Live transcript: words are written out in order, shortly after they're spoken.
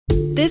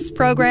This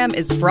program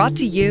is brought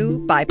to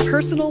you by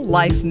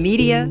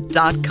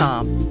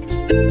PersonalLifeMedia.com.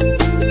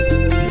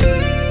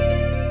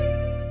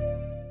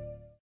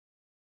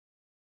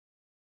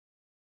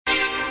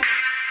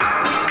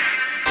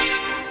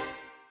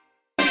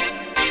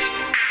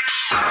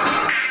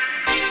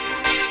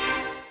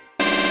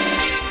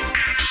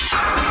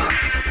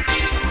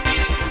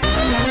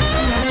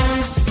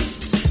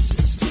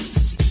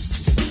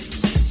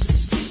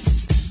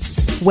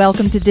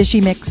 Welcome to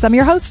Dishy Mix. I'm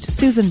your host,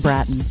 Susan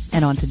Bratton.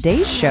 And on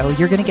today's show,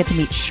 you're going to get to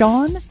meet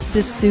Sean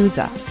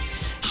D'Souza.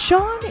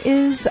 Sean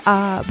is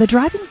the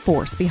driving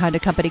force behind a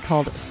company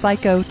called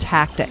Psycho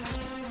Tactics.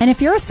 And if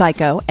you're a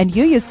psycho and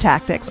you use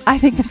tactics, I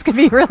think this could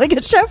be a really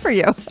good show for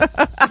you.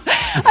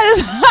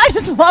 I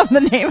just love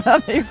the name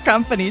of your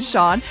company,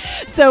 Sean.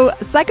 So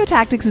Psycho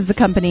Tactics is a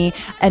company,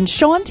 and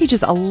Sean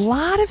teaches a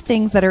lot of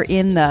things that are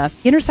in the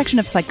intersection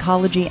of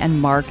psychology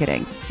and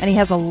marketing. And he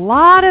has a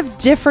lot of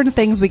different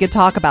things we could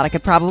talk about. I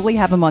could probably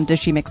have him on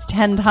Dishy Mix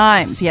 10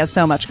 times. He has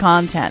so much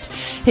content.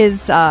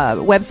 His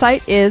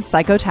website is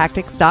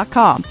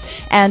psychotactics.com.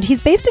 And he's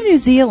based in New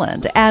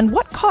Zealand. And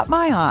what caught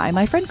my eye,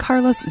 my friend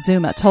Carlos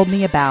Zuma told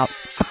me about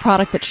a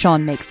product that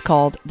Sean makes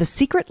called The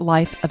Secret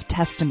Life of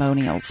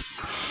Testimonials.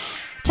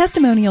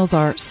 Testimonials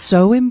are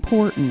so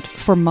important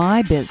for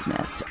my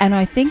business, and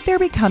I think they're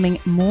becoming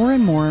more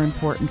and more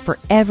important for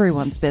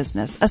everyone's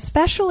business,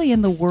 especially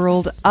in the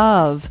world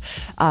of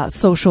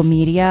social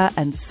media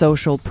and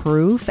social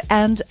proof,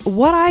 and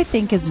what I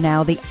think is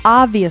now the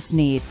obvious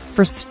need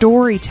for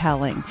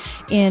storytelling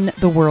in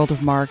the world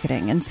of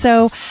marketing. And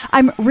so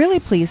I'm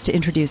really pleased to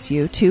introduce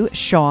you to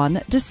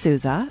Sean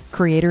D'Souza,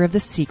 creator of The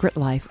Secret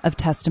Life of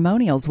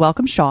Testimonials.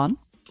 Welcome, Sean.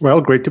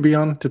 Well, great to be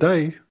on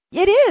today.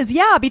 It is,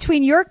 yeah.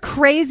 Between your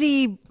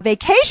crazy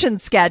vacation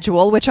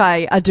schedule, which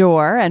I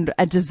adore and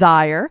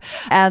desire,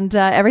 and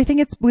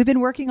everything, we've been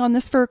working on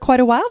this for quite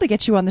a while to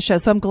get you on the show.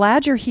 So I'm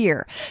glad you're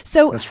here.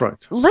 So that's right.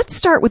 Let's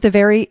start with the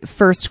very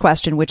first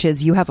question, which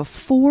is you have a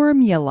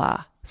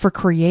formula for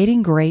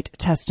creating great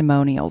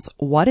testimonials.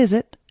 What is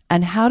it,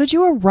 and how did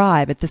you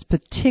arrive at this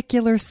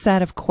particular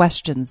set of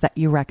questions that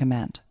you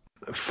recommend?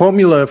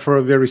 Formula for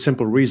a very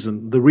simple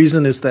reason. The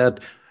reason is that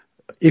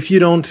if you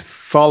don't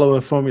follow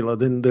a formula,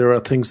 then there are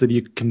things that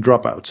you can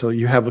drop out. So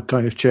you have a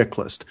kind of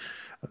checklist.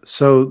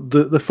 So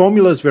the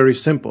formula is very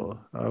simple.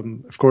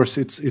 Of course,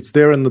 it's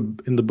there in the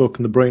book,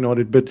 in the Brain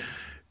Audit, but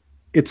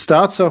it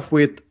starts off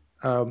with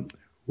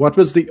what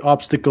was the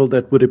obstacle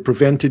that would have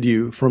prevented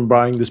you from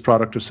buying this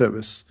product or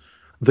service?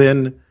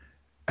 Then,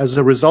 as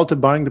a result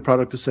of buying the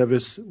product or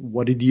service,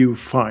 what did you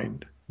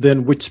find?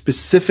 Then, which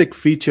specific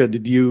feature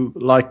did you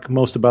like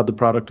most about the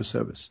product or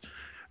service?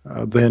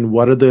 Then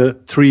what are the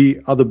 3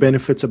 other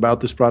benefits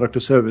about this product or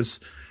service?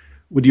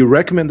 Would you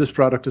recommend this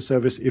product or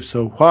service? If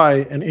so,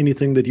 why? And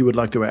anything that you would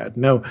like to add.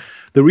 Now,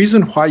 the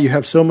reason why you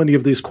have so many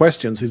of these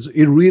questions is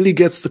it really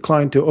gets the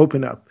client to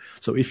open up.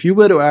 So if you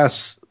were to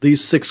ask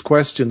these 6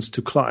 questions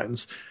to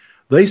clients,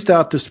 they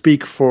start to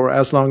speak for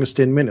as long as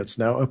 10 minutes.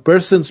 Now, a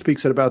person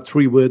speaks at about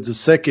 3 words a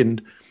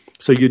second.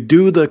 So you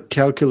do the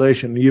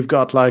calculation. You've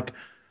got like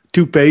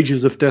 2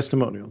 pages of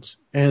testimonials.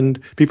 And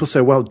people say,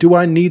 well, do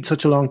I need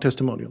such a long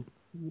testimonial?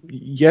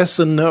 Yes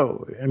and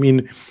no. I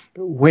mean,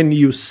 when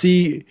you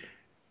see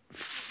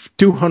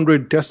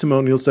 200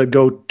 testimonials that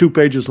go 2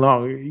 pages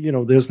long,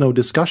 there's no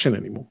discussion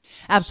anymore.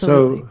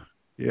 Absolutely.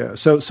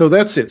 So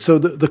that's it. So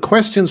the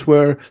questions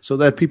were so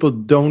that people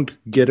don't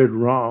get it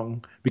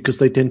wrong because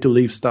they tend to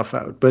leave stuff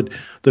out. But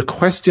the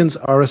questions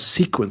are a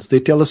sequence. They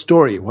tell a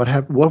story. What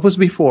happened? What was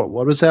before?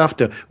 What was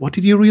after? What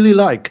did you really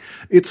like?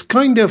 It's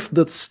kind of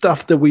the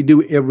stuff that we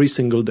do every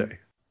single day.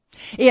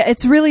 Yeah,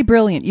 it's really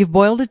brilliant. You've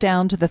boiled it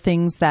down to the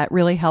things that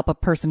really help a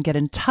person get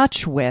in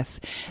touch with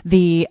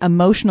the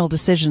emotional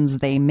decisions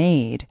they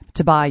made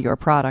to buy your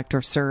product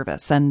or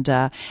service. And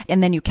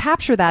then you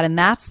capture that, and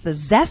that's the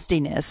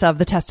zestiness of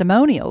the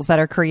testimonials that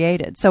are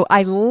created. So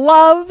I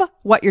love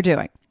what you're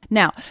doing.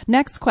 Now,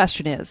 next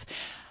question is,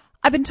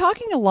 I've been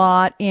talking a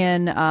lot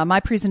in my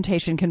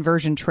presentation,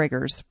 Conversion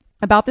Triggers,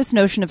 about this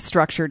notion of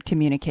structured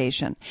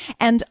communication.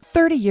 And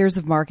 30 years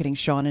of marketing,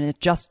 Sean, and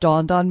it just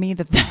dawned on me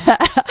that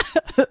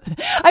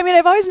I mean,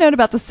 I've always known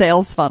about the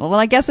sales funnel,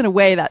 and I guess in a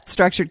way that's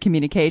structured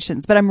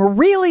communications, but I'm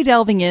really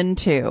delving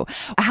into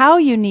how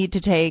you need to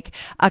take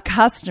a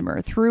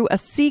customer through a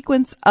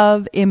sequence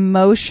of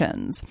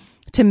emotions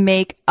to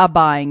make a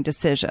buying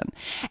decision.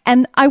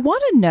 And I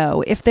want to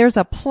know if there's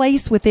a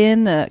place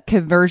within the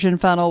conversion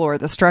funnel or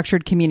the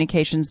structured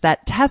communications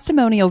that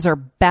testimonials are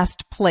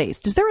best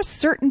placed. Is there a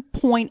certain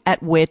point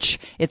at which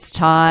it's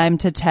time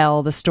to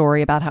tell the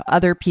story about how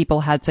other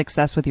people had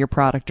success with your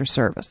product or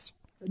service?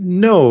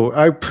 No,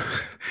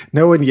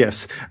 no and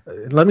yes.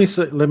 Let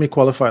me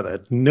qualify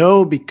that.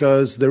 No,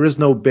 because there is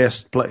no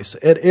best place.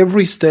 At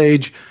every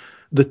stage,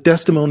 the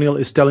testimonial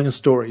is telling a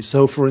story.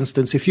 So, for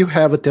instance, if you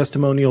have a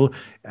testimonial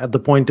at the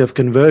point of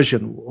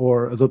conversion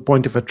or the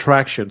point of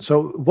attraction.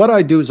 So what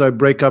I do is I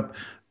break up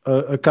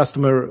a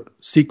customer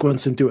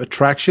sequence into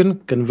attraction,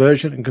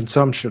 conversion, and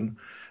consumption.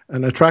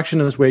 And attraction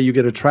is where you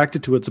get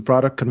attracted towards the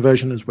product.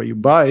 Conversion is where you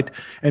buy it.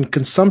 And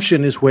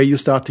consumption is where you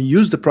start to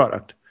use the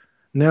product.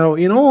 Now,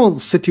 in all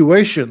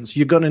situations,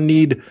 you're going to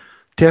need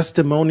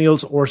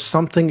testimonials or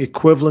something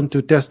equivalent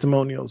to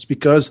testimonials,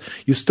 because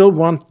you still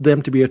want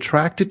them to be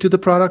attracted to the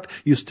product.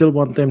 You still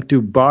want them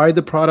to buy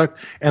the product.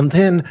 And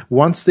then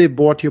once they've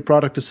bought your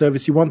product or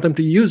service, you want them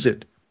to use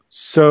it.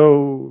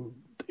 So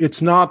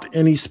it's not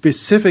any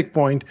specific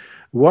point.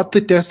 What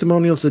the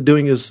testimonials are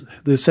doing is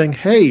they're saying,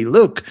 hey,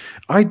 look,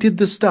 I did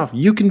this stuff.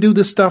 You can do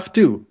this stuff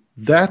too.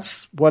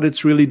 That's what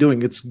it's really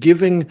doing. It's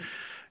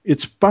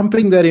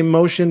pumping that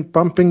emotion,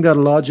 pumping that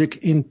logic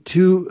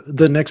into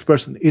the next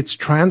person. It's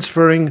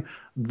transferring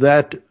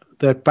that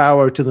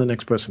power to the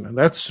next person. And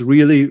that's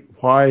really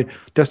why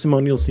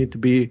testimonials need to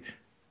be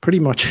pretty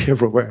much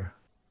everywhere.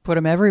 Put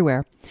them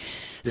everywhere.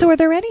 So are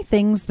there any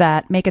things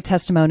that make a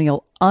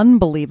testimonial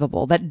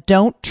unbelievable that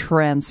don't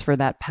transfer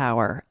that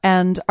power?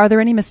 And are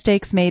there any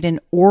mistakes made in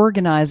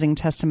organizing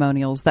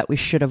testimonials that we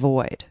should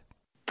avoid?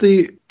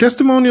 The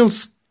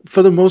testimonials,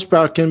 for the most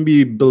part, can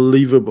be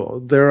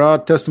believable. There are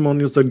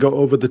testimonials that go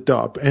over the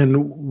top.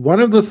 And one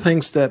of the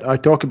things that I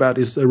talk about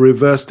is a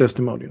reverse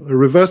testimonial. A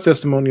reverse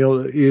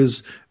testimonial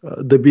is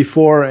the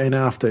before and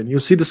after. And you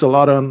see this a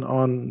lot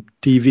on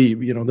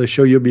TV. You know, they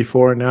show you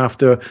before and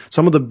after.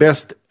 Some of the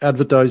best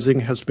advertising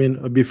has been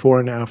a before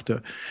and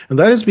after. And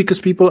that is because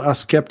people are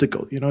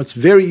skeptical. You know, it's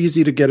very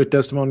easy to get a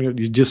testimonial.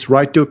 You just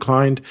write to a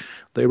client.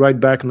 They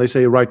write back and they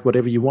say, write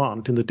whatever you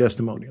want in the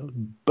testimonial.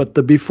 But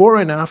the before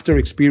and after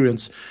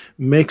experience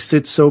makes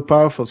it so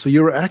powerful. So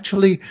you're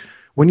actually,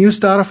 when you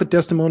start off a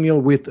testimonial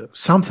with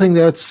something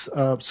that's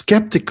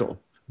skeptical,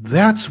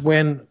 that's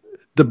when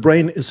the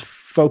brain is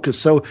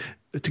focused. So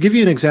to give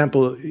you an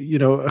example, you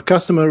know, a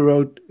customer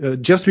wrote,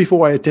 just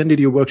before I attended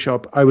your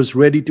workshop, I was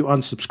ready to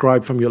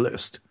unsubscribe from your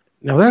list.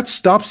 Now that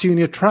stops you in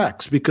your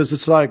tracks, because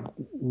it's like,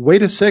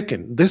 wait a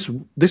second,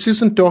 this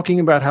isn't talking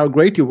about how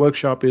great your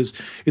workshop is.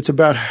 It's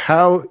about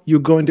how you're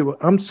going to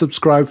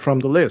unsubscribe from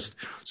the list.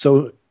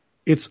 So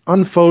it's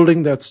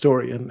unfolding that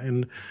story.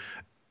 And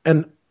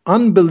an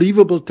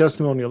unbelievable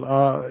testimonial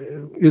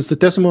is the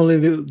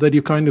testimonial that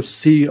you kind of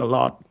see a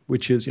lot,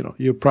 which is, you know,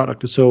 your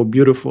product is so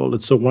beautiful,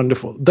 it's so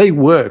wonderful. They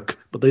work,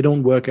 but they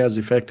don't work as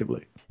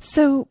effectively.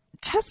 So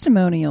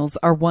testimonials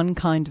are one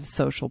kind of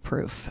social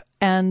proof,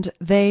 and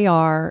they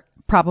are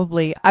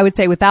probably, I would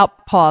say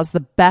without pause,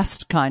 the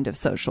best kind of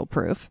social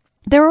proof.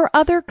 There are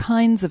other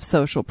kinds of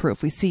social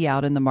proof we see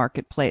out in the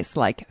marketplace,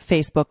 like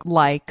Facebook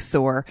likes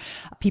or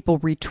people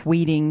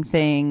retweeting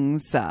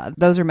things.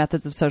 Those are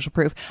methods of social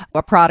proof.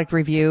 A product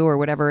review or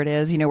whatever it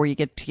is, you know, where you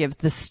get to give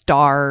the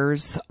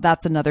stars.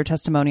 That's another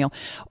testimonial.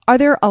 Are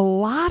there a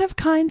lot of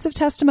kinds of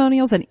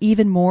testimonials, and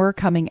even more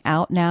coming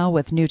out now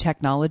with new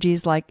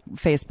technologies like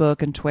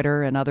Facebook and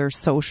Twitter and other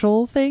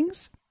social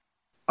things?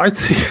 I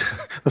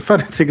think the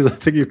funny thing is, I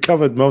think you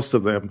covered most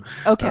of them.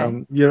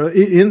 Okay. You know,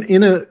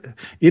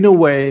 in a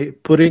way,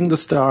 putting the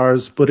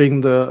stars, putting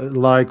the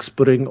likes,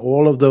 putting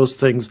all of those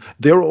things,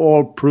 they're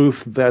all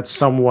proof that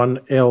someone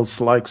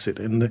else likes it.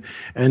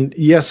 And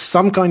yes,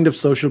 some kind of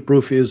social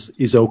proof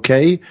is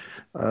okay.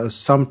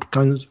 Some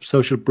kind of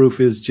social proof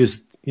is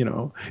just, you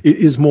know,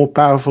 is more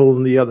powerful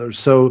than the other.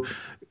 So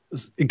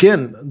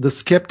again, the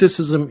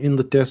skepticism in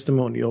the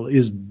testimonial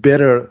is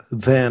better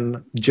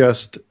than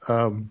just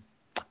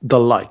the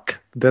like.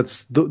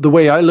 That's the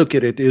way I look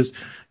at it. Is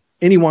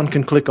anyone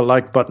can click a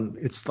like button.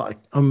 It's like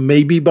a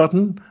maybe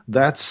button.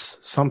 That's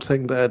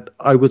something that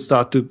I would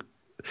start to,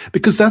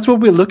 because that's what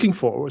we're looking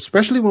for,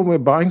 especially when we're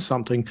buying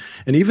something.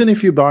 And even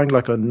if you're buying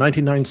like a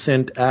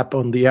 99-cent app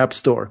on the App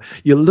Store,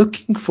 you're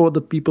looking for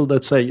the people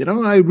that say, you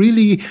know, I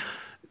really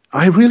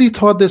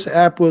thought this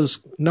app was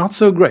not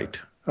so great,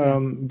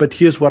 but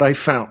here's what I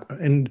found.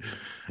 And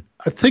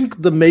I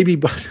think the maybe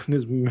button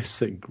is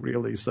missing,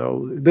 really.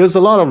 So there's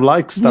a lot of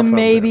like stuff. The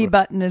maybe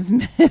button is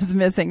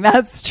missing.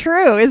 That's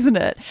true, isn't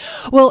it?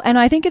 Well, and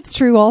I think it's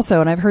true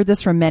also, and I've heard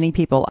this from many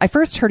people. I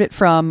first heard it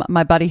from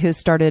my buddy who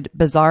started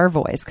Bizarre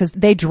Voice, because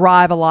they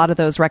drive a lot of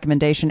those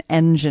recommendation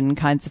engine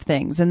kinds of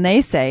things. And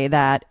they say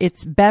that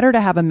it's better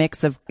to have a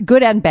mix of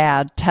good and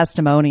bad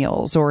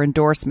testimonials or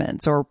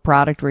endorsements or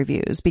product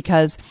reviews,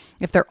 because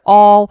if they're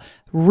all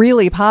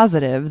really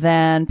positive,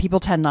 then people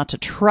tend not to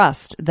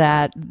trust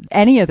that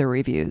any of the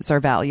reviews are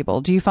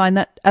valuable. Do you find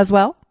that as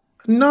well?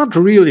 Not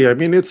really. I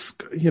mean, it's,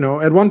 you know,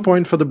 at one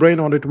point for the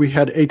brain audit, we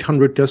had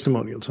 800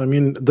 testimonials. I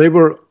mean, they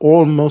were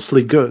all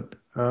mostly good.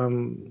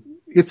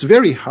 It's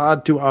very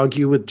hard to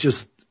argue with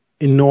just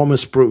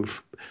enormous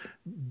proof.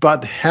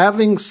 But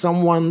having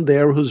someone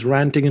there who's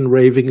ranting and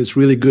raving is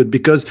really good,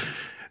 because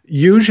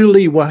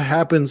usually what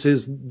happens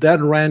is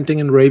that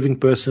ranting and raving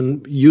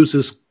person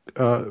uses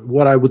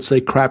what I would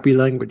say crappy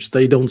language.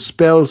 They don't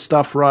spell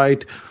stuff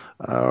right.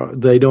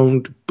 They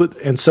don't put,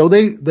 and so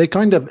they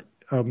kind of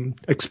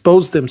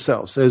expose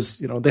themselves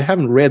as, you know, they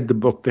haven't read the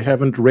book, they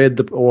haven't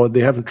read or they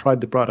haven't tried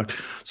the product.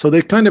 So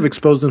they kind of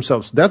expose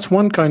themselves. That's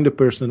one kind of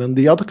person. And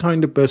the other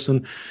kind of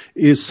person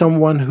is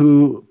someone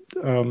who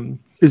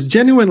is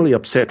genuinely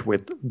upset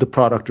with the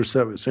product or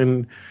service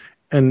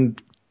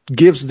and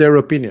gives their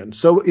opinion.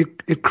 So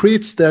it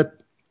creates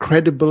that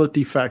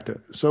credibility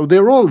factor. So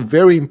they're all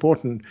very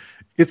important.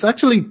 It's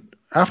actually,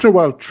 after a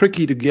while,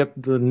 tricky to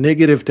get the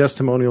negative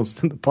testimonials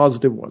than the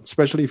positive ones,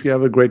 especially if you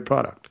have a great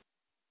product.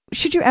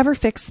 Should you ever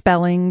fix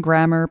spelling,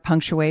 grammar,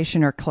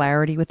 punctuation, or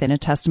clarity within a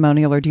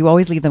testimonial, or do you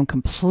always leave them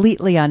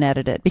completely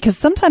unedited? Because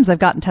sometimes I've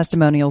gotten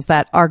testimonials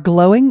that are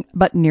glowing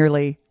but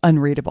nearly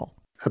unreadable.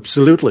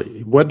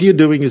 Absolutely. What you're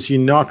doing is you're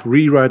not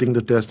rewriting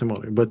the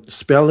testimony, but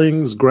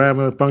spellings,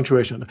 grammar,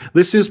 punctuation.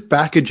 This is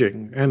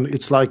packaging. And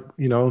it's like,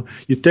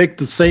 you take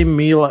the same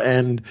meal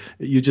and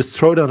you just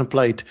throw it on a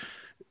plate.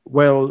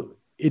 Well,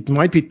 it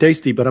might be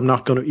tasty, but I'm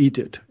not going to eat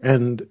it.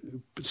 And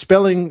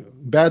spelling,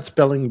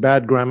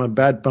 bad grammar,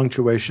 bad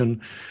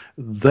punctuation,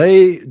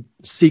 they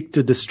seek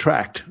to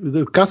distract.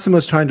 The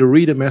customer's trying to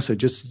read a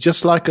message. It's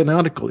just like an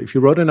article. If you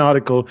wrote an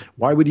article,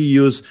 why would you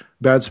use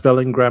bad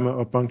spelling, grammar,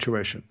 or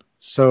punctuation?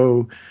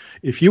 So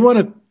if you want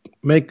to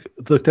make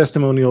the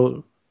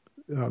testimonial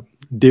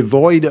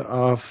devoid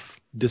of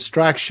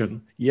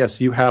distraction,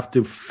 yes, you have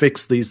to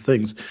fix these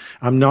things.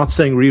 I'm not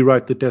saying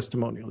rewrite the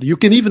testimonial. You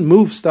can even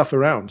move stuff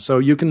around. So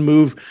you can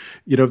move,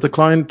 if the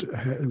client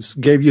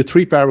gave you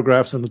 3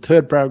 paragraphs and the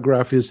third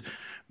paragraph is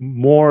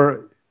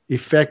more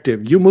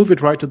effective, you move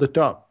it right to the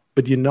top,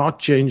 but you're not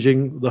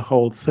changing the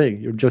whole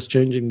thing. You're just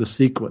changing the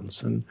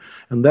sequence. And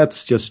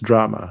that's just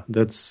drama.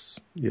 That's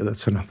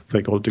another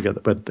thing altogether.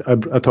 But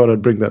I thought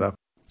I'd bring that up.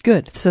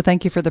 Good. So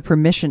thank you for the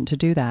permission to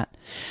do that.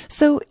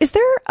 So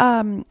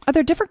are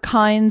there different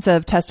kinds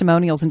of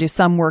testimonials, and do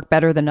some work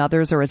better than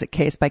others, or is it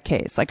case by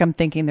case? Like, I'm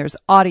thinking there's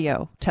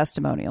audio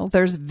testimonials,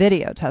 there's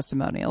video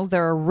testimonials,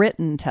 there are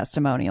written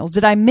testimonials.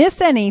 Did I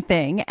miss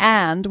anything?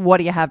 And what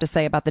do you have to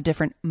say about the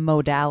different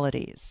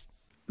modalities?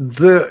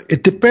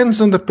 It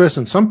depends on the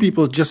person. Some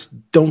people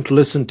just don't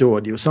listen to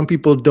audio. Some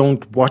people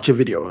don't watch a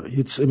video.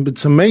 It's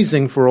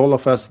amazing for all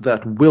of us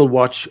that will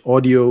watch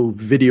audio,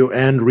 video,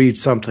 and read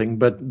something.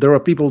 But there are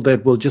people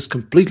that will just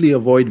completely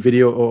avoid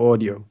video or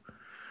audio.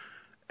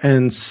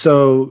 And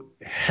so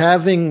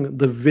having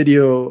the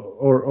video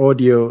or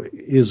audio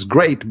is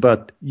great,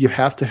 but you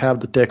have to have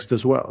the text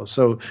as well.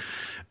 So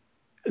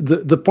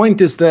the point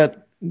is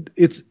that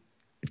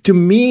to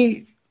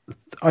me,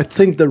 I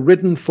think the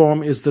written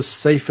form is the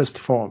safest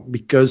form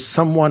because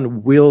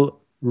someone will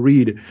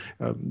read.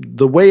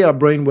 The way our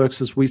brain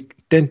works is we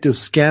tend to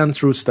scan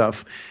through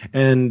stuff.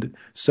 And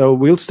so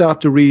we'll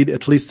start to read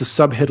at least the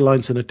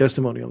subheadlines in a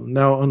testimonial.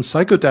 Now, on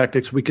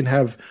psychotactics, we can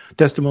have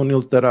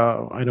testimonials that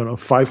are,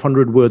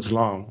 500 words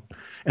long.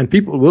 And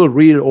people will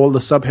read all the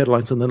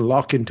subheadlines and then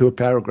lock into a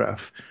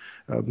paragraph.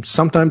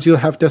 Sometimes you'll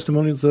have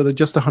testimonials that are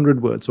just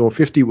 100 words or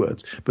 50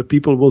 words, but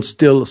people will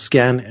still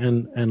scan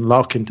and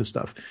lock into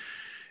stuff.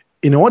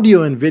 In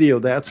audio and video,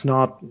 that's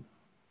not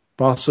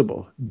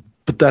possible.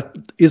 But that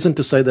isn't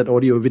to say that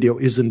audio or video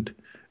isn't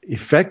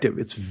effective.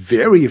 It's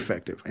very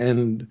effective.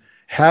 And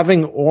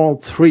having all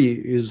 3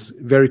 is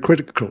very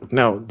critical.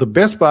 Now, the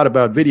best part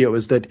about video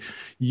is that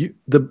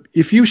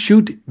if you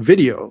shoot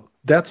video,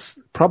 that's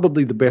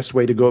probably the best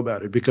way to go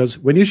about it. Because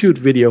when you shoot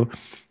video,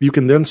 you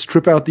can then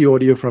strip out the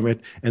audio from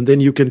it, and then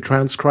you can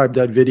transcribe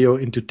that video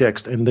into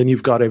text, and then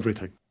you've got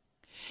everything.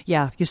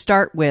 Yeah, you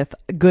start with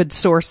good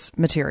source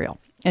material.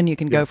 And you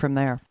can go from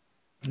there.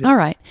 Yeah. All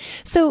right.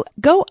 So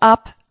go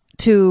up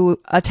to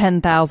a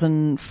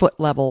 10,000 foot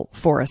level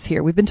for us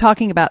here. We've been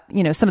talking about,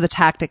 some of the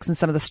tactics and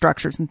some of the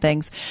structures and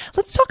things.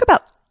 Let's talk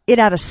about it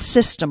at a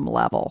system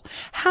level.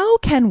 How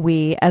can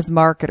we as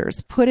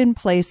marketers put in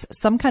place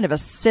some kind of a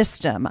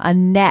system, a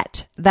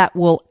net that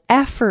will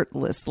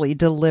effortlessly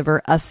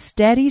deliver a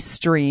steady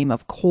stream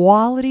of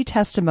quality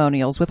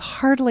testimonials with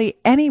hardly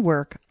any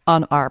work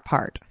on our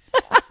part?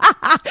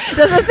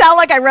 Doesn't it sound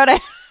like I wrote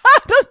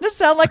Doesn't it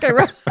sound like I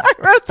wrote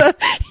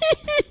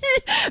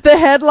the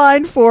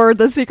headline for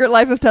the Secret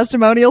Life of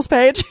Testimonials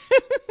page?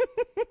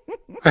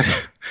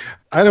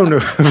 I don't know.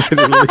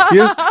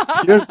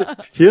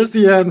 Here's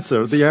the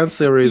answer. The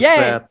answer is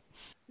that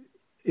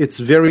it's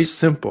very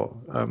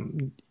simple.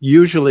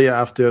 Usually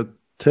after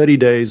 30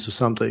 days or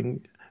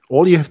something,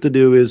 all you have to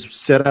do is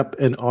set up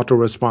an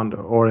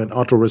autoresponder or an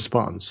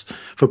auto-response.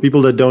 For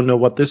people that don't know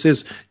what this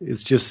is,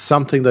 it's just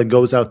something that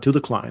goes out to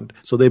the client.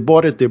 So they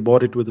bought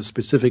it with a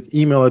specific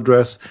email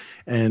address,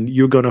 and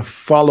you're going to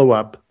follow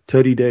up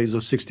 30 days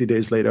or 60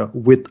 days later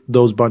with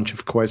those bunch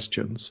of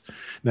questions.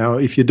 Now,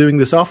 if you're doing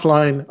this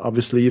offline,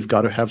 obviously you've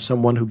got to have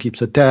someone who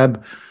keeps a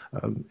tab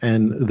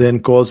and then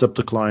calls up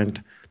the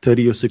client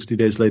 30 or 60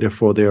 days later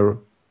for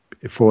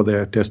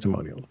their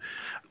testimonial.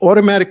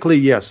 Automatically,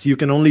 yes, you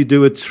can only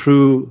do it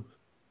through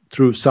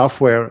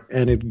software,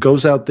 and it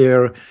goes out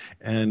there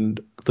and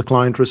the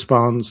client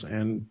responds,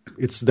 and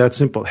it's that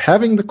simple.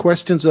 Having the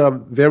questions are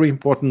very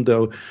important,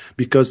 though,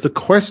 because the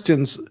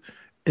questions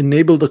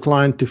enable the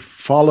client to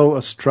follow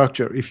a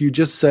structure. If you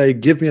just say,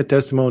 give me a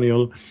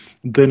testimonial,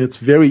 then it's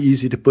very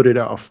easy to put it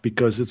off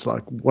because it's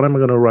like, what am I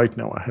going to write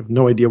now? I have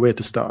no idea where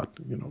to start.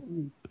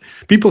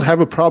 People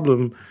have a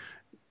problem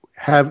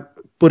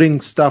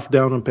putting stuff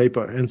down on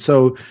paper. And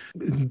so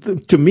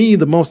to me,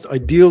 the most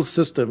ideal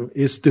system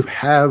is to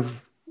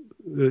have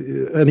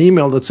an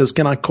email that says,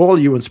 can I call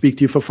you and speak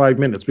to you for 5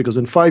 minutes? Because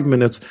in 5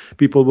 minutes,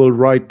 people will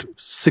write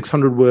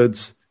 600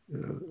 words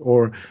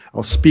or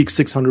speak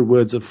 600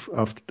 words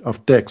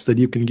of text that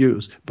you can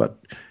use. But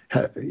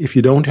if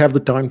you don't have the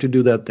time to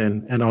do that,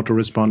 then an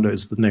autoresponder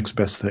is the next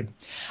best thing.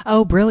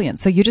 Oh, brilliant.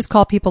 So you just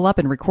call people up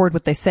and record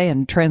what they say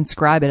and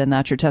transcribe it, and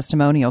that's your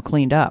testimonial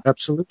cleaned up.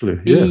 Absolutely.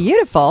 Yeah.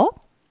 Beautiful.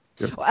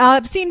 Yep.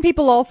 I've seen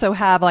people also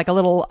have like a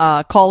little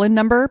call-in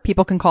number.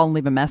 People can call and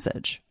leave a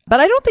message. But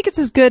I don't think it's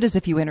as good as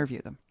if you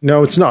interview them.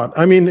 No, it's not.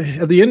 I mean,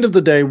 at the end of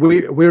the day,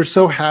 we're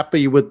so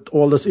happy with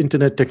all this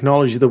internet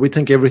technology that we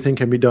think everything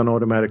can be done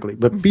automatically.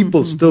 But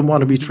people still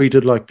want to be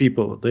treated like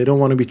people. They don't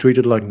want to be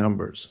treated like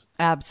numbers.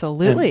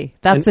 Absolutely.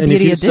 That's the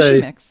beauty of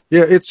DishyMix.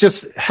 Yeah, it's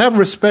just have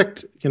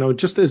respect.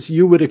 Just as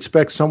you would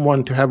expect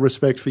someone to have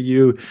respect for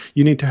you,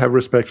 you need to have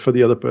respect for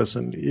the other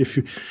person.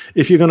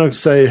 If you're going to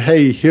say,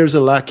 hey, here's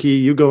a lackey,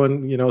 you go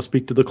and,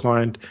 speak to the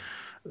client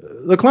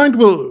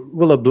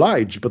will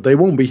oblige, but they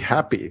won't be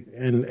happy.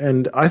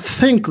 And I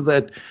think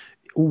that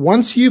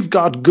once you've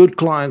got good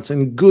clients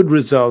and good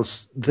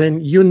results,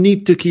 then you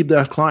need to keep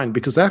that client,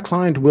 because that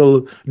client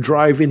will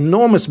drive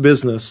enormous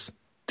business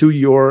to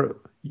your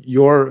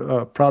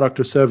product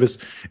or service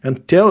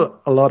and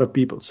tell a lot of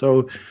people.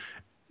 So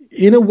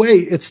in a way,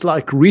 it's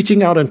like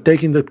reaching out and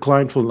taking the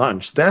client for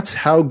lunch. That's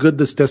how good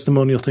this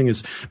testimonial thing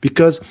is,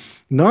 because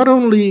not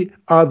only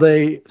are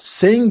they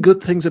saying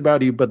good things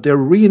about you, but they're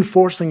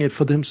reinforcing it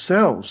for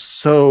themselves.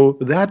 So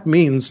that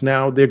means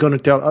now they're going to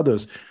tell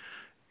others.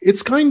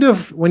 It's kind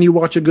of when you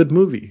watch a good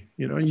movie.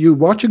 You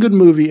watch a good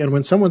movie, and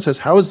when someone says,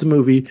 how is the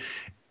movie?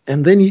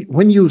 And then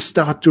when you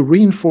start to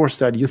reinforce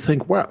that, you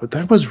think, wow,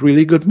 that was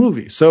really good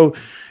movie. So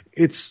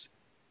it's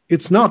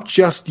not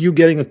just you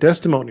getting a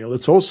testimonial.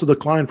 It's also the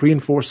client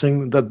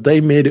reinforcing that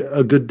they made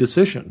a good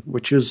decision,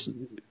 which is,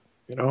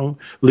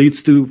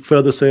 leads to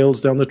further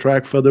sales down the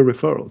track, further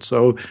referrals.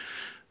 So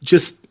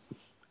just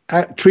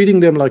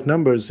treating them like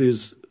numbers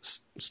is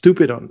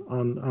stupid on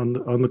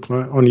the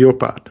client, on your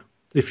part,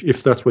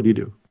 if that's what you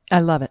do.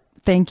 I love it.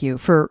 Thank you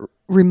for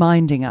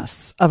reminding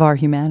us of our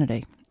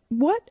humanity.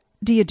 What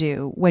do you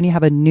do when you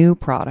have a new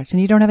product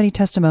and you don't have any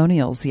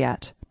testimonials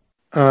yet?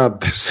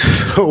 This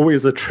is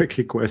always a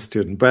tricky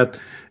question, but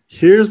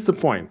here's the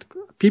point.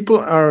 People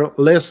are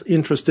less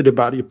interested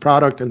about your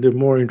product and they're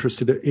more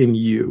interested in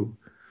you.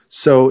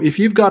 So if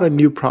you've got a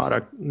new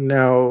product,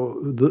 now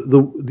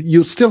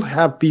you still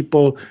have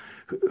people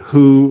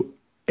who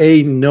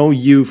know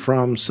you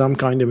from some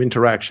kind of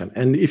interaction.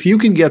 And if you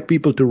can get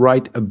people to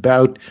write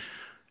about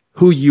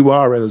who you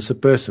are as a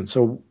person.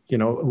 So,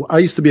 I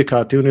used to be a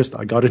cartoonist.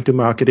 I got into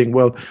marketing.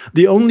 Well,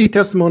 the only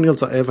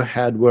testimonials I ever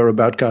had were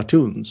about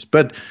cartoons.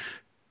 But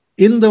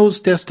in those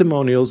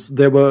testimonials,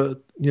 there were,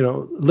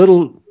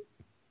 little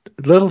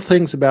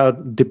things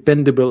about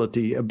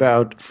dependability,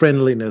 about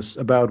friendliness,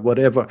 about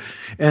whatever.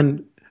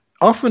 And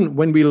often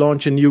when we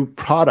launch a new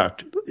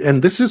product,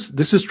 and this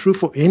is true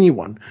for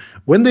anyone,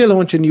 when they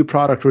launch a new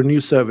product or a new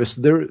service,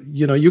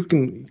 you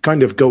can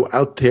kind of go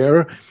out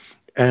there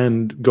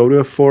and go to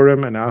a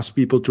forum and ask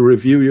people to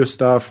review your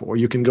stuff, or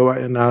you can go out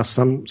and ask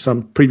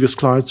some previous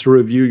clients to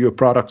review your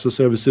products or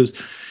services.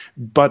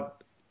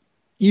 But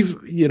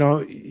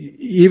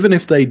even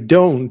if they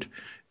don't,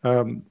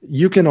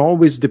 you can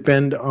always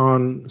depend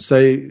on,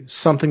 say,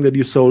 something that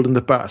you sold in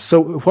the past.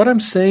 So what I'm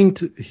saying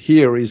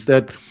here is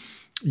that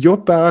your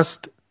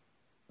past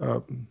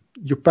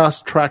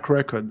track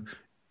record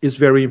is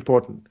very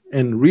important.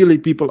 And really,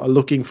 people are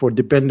looking for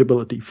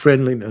dependability,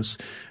 friendliness,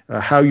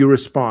 how you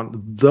respond.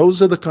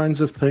 Those are the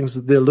kinds of things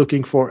that they're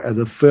looking for at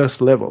the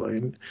first level.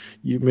 And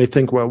you may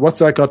think, well, what's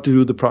that got to do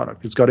with the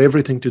product? It's got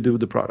everything to do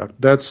with the product.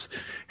 That's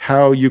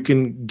how you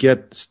can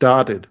get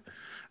started.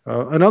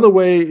 Another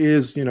way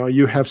is,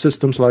 you have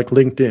systems like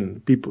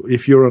LinkedIn.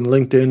 If you're on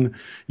LinkedIn,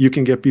 you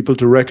can get people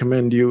to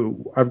recommend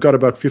you. I've got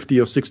about 50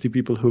 or 60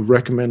 people who've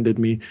recommended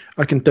me.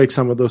 I can take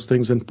some of those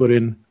things and put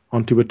in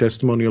onto a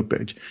testimonial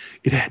page.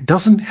 It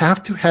doesn't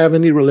have to have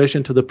any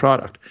relation to the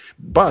product.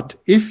 But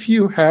if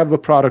you have a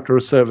product or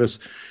a service,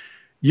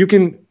 you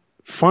can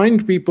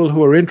find people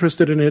who are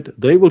interested in it.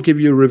 They will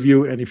give you a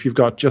review. And if you've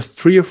got just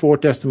 3 or 4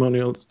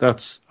 testimonials,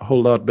 that's a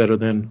whole lot better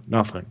than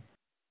nothing.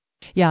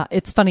 Yeah,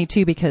 it's funny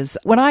too, because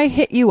when I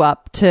hit you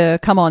up to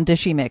come on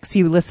DishyMix,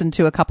 you listened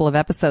to a couple of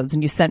episodes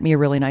and you sent me a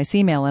really nice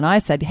email, and I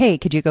said, hey,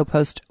 could you go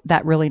post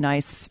that really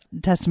nice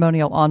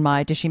testimonial on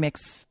my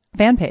DishyMix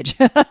fan page?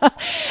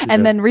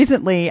 And then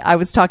recently I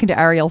was talking to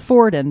Ariel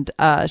Ford, and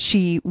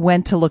she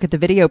went to look at the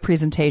video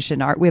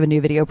presentation. We have a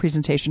new video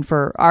presentation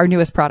for our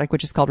newest product,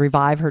 which is called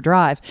Revive Her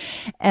Drive.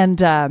 And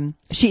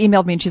she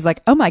emailed me and she's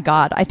like, oh my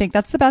God, I think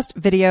that's the best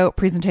video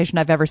presentation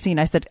I've ever seen.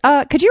 I said,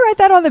 could you write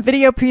that on the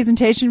video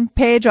presentation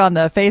page on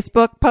the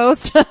Facebook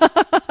post?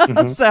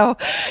 Mm-hmm. So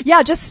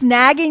yeah, just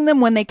snagging them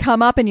when they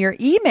come up in your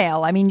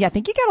email. I mean, I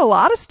think you get a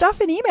lot of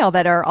stuff in email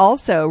that are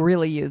also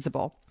really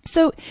usable.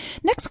 So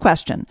next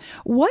question,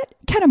 what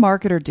can a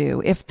marketer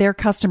do if their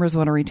customers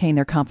want to retain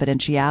their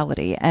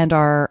confidentiality and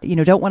are,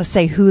 don't want to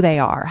say who they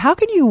are? How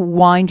can you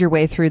wind your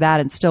way through that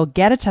and still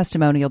get a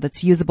testimonial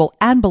that's usable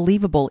and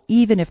believable,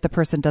 even if the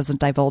person doesn't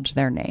divulge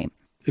their name?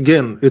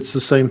 Again, it's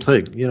the same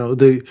thing.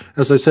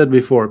 As I said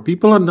before,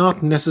 people are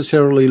not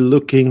necessarily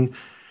looking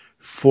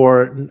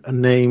for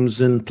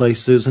names and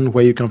places and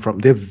where you come from.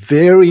 They're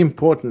very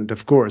important,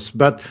 of course,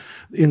 but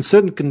in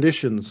certain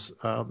conditions,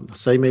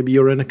 say maybe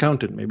you're an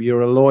accountant, maybe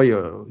you're a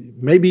lawyer,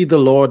 maybe the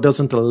law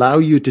doesn't allow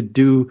you to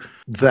do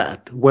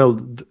that.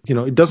 Well,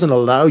 it doesn't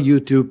allow you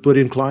to put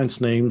in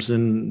clients' names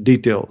and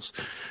details.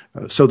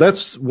 So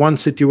that's one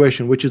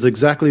situation, which is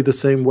exactly the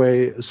same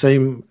way,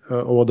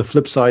 or the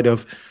flip side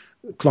of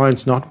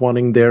clients not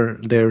wanting their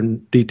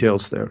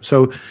details there.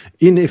 So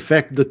in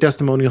effect, the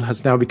testimonial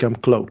has now become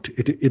cloaked.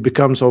 It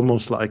becomes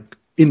almost like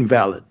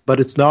invalid, but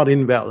it's not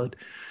invalid.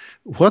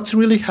 What's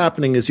really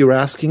happening is you're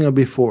asking a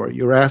before,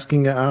 you're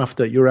asking a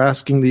after, you're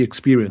asking the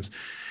experience.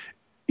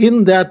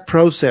 In that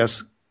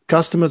process,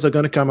 customers are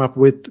going to come up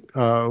with,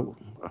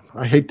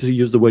 I hate to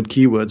use the word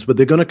keywords, but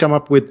they're going to come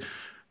up with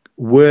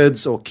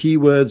words or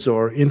keywords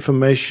or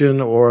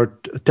information or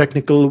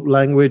technical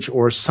language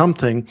or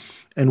something.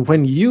 And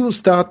when you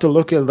start to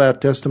look at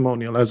that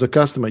testimonial as a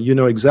customer, you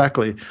know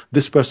exactly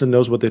this person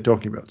knows what they're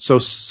talking about. So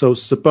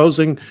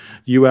supposing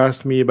you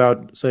asked me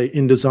about, say,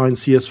 InDesign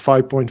CS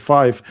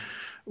 5.5,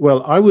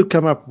 well, I would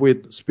come up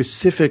with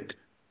specific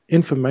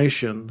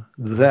information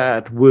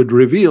that would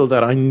reveal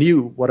that I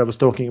knew what I was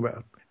talking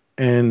about.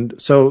 And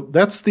so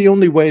that's the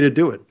only way to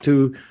do it,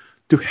 to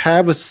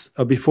have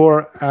a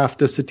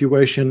before-after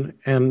situation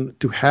and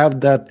to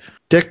have that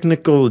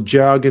technical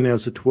jargon,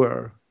 as it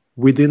were,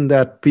 within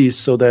that piece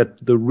so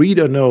that the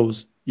reader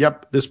knows,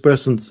 yep, this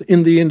person's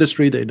in the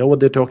industry, they know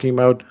what they're talking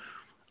about,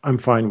 I'm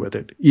fine with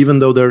it, even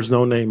though there's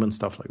no name and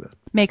stuff like that.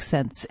 Makes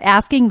sense.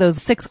 Asking those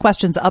 6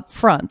 questions up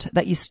front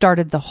that you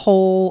started the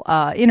whole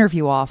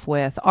interview off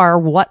with are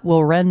what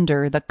will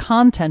render the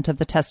content of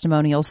the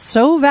testimonial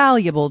so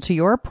valuable to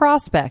your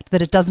prospect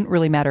that it doesn't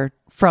really matter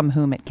from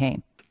whom it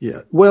came.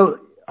 Yeah. Well,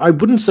 I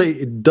wouldn't say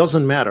it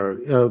doesn't matter.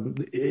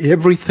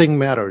 Everything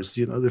matters.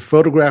 The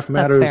photograph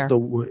matters.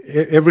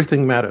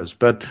 Everything matters.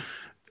 But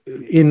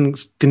in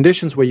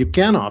conditions where you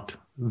cannot,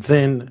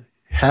 then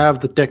have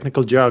the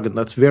technical jargon.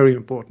 That's very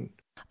important.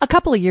 A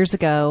couple of years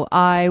ago,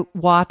 I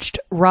watched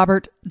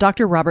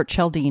Dr. Robert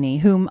Cialdini,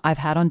 whom I've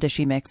had on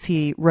Dishy Mix.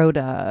 He wrote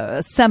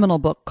a seminal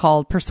book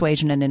called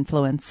Persuasion and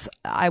Influence.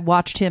 I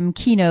watched him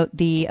keynote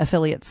the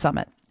Affiliate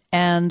Summit.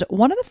 And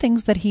one of the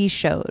things that he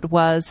showed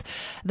was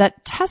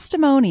that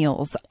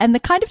testimonials, and the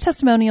kind of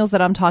testimonials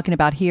that I'm talking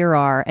about here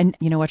are, and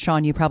you know what,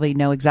 Sean, you probably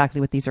know exactly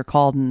what these are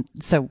called, and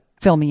so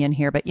fill me in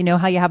here, but you know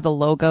how you have the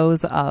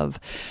logos of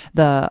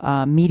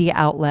the media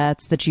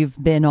outlets that you've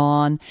been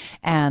on,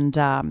 and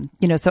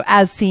so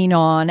as seen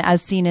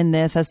in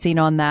this, as seen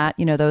on that,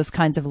 those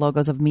kinds of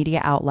logos of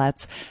media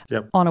outlets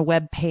on a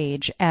web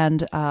page.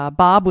 And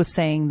Bob was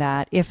saying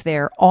that if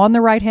they're on the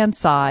right hand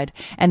side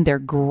and they're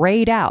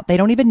grayed out, they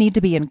don't even need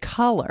to be in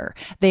color.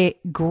 They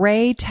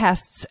gray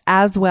tests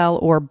as well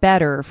or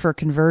better for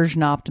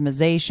conversion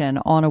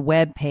optimization on a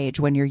web page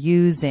when you're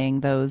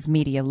using those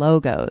media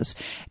logos,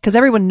 because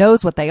everyone knows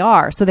what they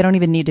are, so they don't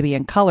even need to be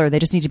in color. They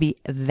just need to be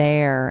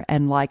there.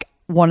 And like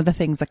one of the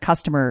things a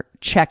customer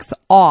checks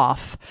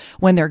off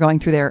when they're going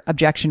through their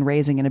objection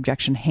raising and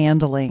objection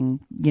handling,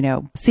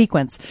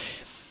 sequence.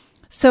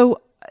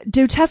 So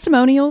do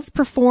testimonials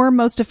perform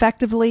most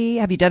effectively?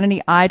 Have you done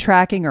any eye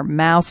tracking or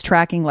mouse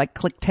tracking like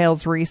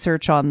ClickTales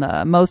research on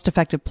the most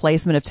effective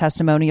placement of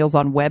testimonials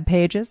on web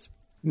pages?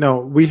 No,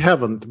 we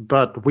haven't,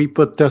 but we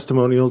put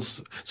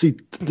testimonials. See,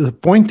 the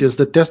point is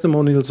that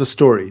testimonials are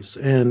stories.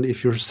 And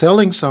if you're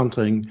selling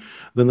something,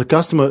 then the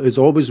customer is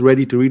always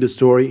ready to read a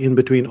story in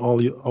between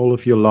all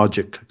of your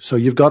logic. So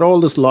you've got all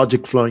this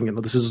logic flowing,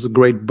 this is a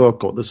great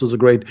book, or this is a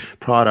great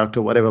product,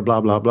 or whatever,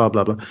 blah, blah, blah,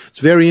 blah, blah. It's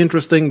very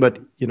interesting, but,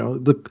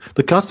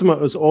 the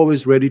customer is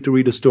always ready to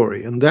read a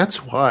story. And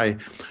that's why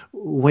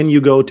when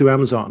you go to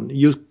Amazon,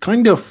 you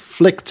kind of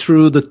flick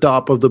through the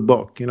top of the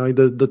book,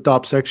 the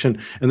top section,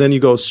 and then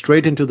you go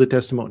straight into the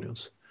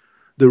testimonials.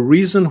 The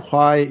reason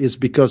why is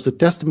because the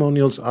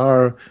testimonials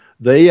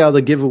they are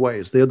the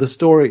giveaways. They're the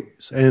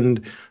stories.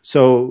 And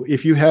so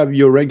if you have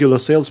your regular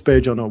sales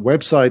page on a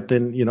website,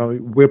 then,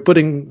 we're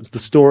putting the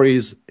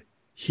stories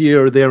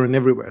here, there, and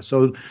everywhere.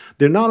 So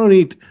they're not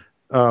only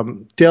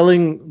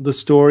telling the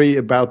story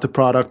about the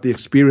product, the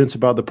experience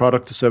about the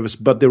product or service,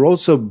 but they're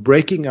also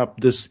breaking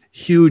up this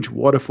huge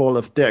waterfall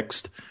of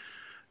text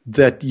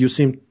that you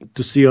seem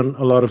to see on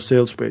a lot of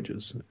sales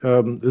pages.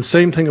 The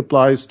same thing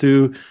applies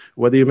to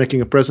whether you're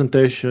making a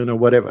presentation or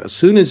whatever. As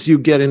soon as you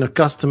get in a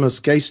customer's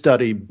case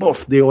study,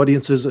 boof, the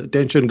audience's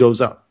attention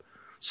goes up.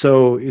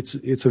 So it's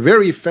a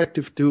very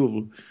effective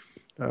tool.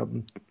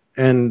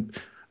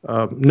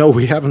 No,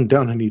 we haven't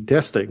done any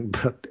testing,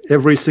 but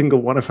every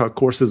single one of our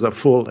courses are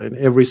full and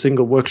every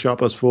single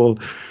workshop is full.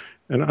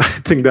 And I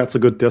think that's a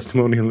good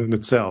testimonial in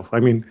itself. I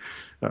mean,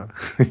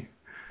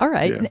 all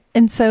right. Yeah.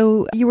 And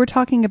so you were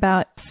talking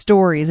about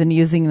stories and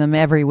using them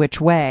every which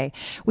way.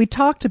 We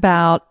talked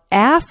about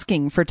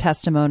asking for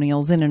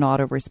testimonials in an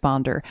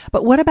autoresponder,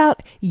 but what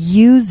about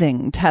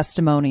using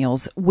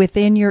testimonials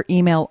within your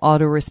email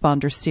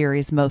autoresponder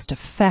series most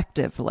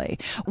effectively?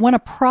 When a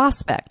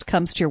prospect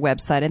comes to your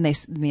website and they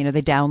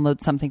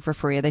download something for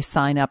free, or they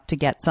sign up to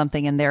get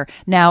something and they're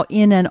now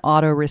in an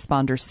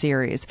autoresponder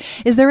series,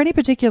 is there any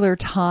particular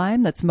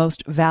time that's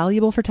most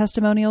valuable for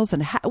testimonials,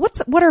 and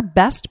what are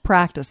best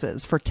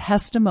practices for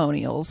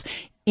testimonials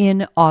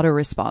in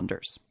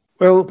autoresponders?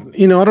 Well,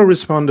 in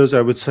autoresponders,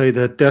 I would say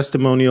that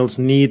testimonials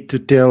need to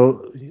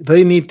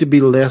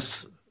be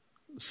less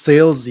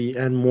salesy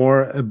and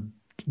more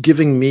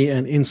giving me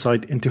an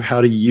insight into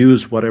how to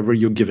use whatever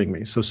you're giving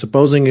me. So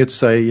supposing it's,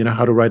 say,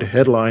 how to write a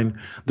headline,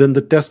 then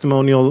the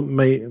testimonial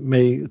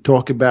may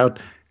talk about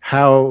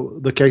how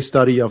the case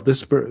study of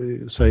this,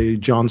 say,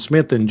 John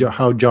Smith, and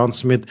how John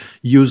Smith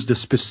used a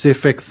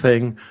specific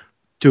thing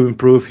to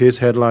improve his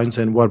headlines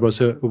and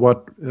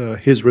what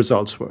his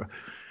results were.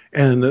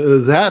 And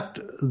that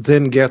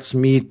then gets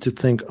me to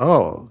think,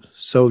 oh,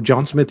 so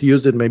John Smith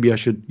used it, maybe I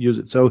should use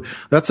it. So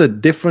that's a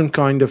different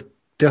kind of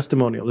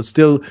testimonial. It's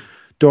still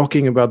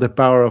talking about the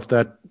power of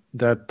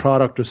that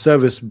product or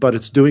service, but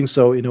it's doing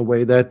so in a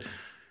way that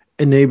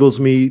enables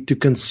me to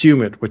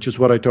consume it, which is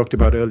what I talked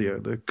about earlier,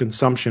 the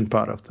consumption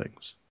part of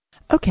things.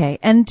 Okay.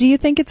 And do you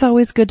think it's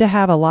always good to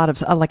have a lot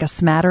of like a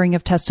smattering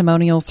of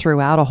testimonials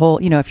throughout a whole,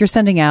 if you're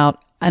sending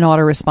out an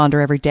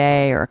autoresponder every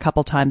day or a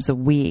couple times a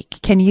week,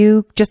 can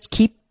you just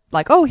keep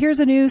like, oh, here's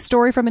a new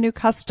story from a new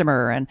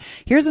customer and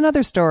here's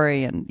another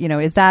story? And,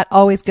 is that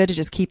always good to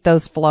just keep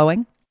those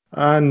flowing?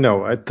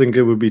 No, I think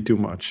it would be too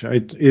much.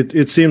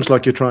 It seems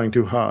like you're trying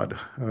too hard.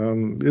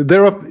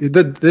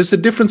 There's a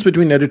difference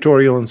between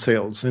editorial and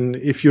sales. And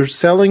if you're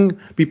selling,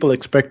 people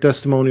expect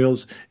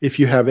testimonials. If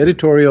you have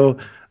editorial,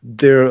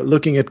 they're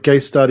looking at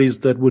case studies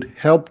that would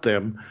help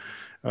them.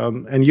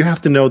 And you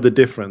have to know the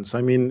difference.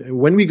 I mean,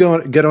 when we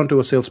get onto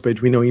a sales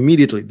page, we know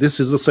immediately this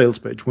is a sales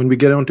page. When we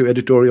get onto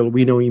editorial,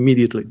 we know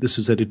immediately this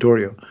is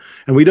editorial.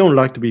 And we don't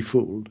like to be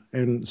fooled.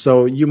 And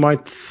so you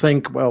might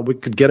think, well, we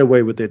could get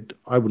away with it.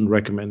 I wouldn't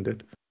recommend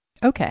it.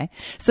 Okay.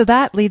 So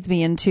that leads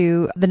me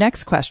into the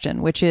next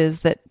question, which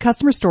is that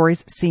customer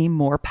stories seem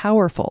more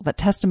powerful, that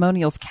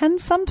testimonials can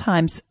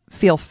sometimes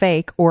feel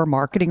fake or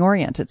marketing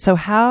oriented. So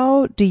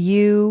how do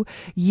you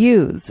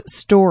use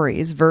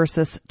stories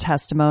versus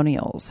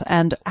testimonials?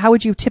 And how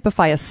would you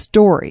typify a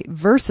story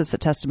versus a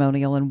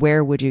testimonial, and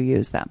where would you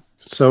use them?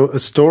 So a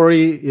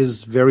story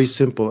is very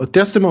simple. A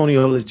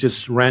testimonial is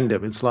just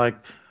random. It's like,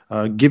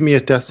 give me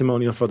a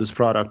testimonial for this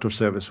product or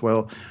service.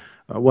 Well,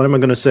 what am I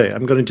going to say?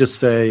 I'm going to just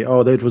say,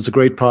 oh, that was a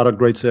great product,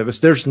 great service.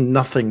 There's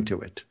nothing to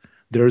it.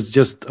 There's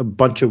just a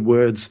bunch of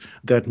words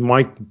that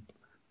might,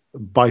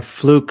 by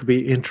fluke,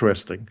 be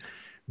interesting.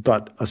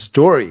 But a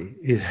story,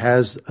 it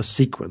has a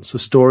sequence. A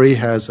story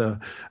has a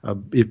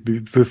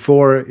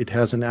before, it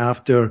has an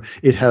after,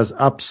 it has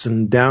ups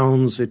and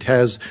downs, it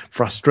has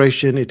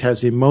frustration, it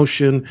has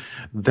emotion.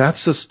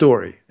 That's a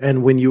story.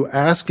 And when you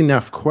ask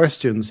enough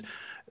questions,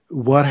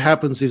 what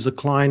happens is a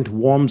client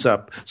warms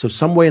up. So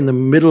somewhere in the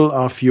middle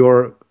of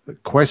your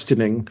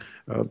questioning,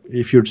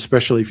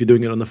 especially if you're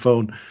doing it on the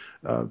phone,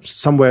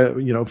 somewhere,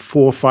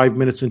 4 or 5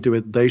 minutes into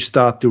it, they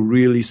start to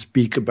really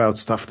speak about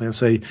stuff. They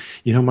say,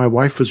 my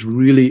wife was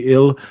really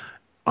ill.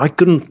 I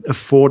couldn't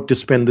afford to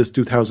spend this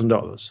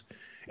 $2,000.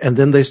 And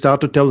then they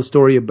start to tell a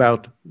story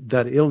about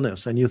that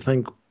illness. And you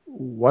think,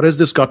 what has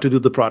this got to do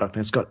with the product?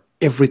 And it's got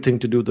everything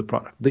to do with the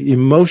product. The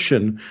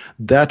emotion,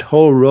 that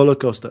whole roller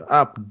coaster,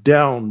 up,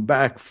 down,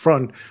 back,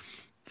 front,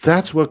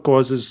 that's what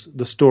causes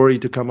the story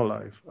to come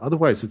alive.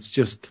 Otherwise, it's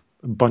just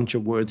a bunch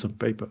of words on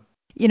paper.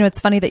 It's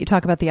funny that you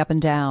talk about the up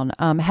and down.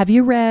 Have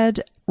you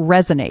read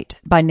Resonate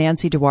by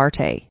Nancy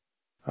Duarte?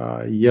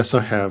 Yes,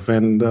 I have.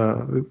 And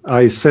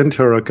I sent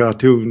her a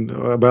cartoon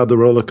about the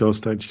roller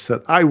coaster, and she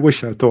said, I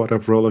wish I thought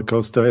of roller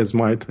coaster as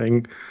my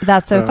thing.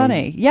 That's so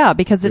funny. Yeah,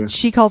 because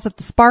she calls it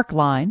the spark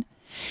line.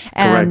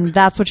 And Correct.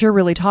 That's what you're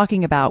really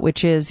talking about,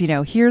 which is,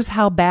 here's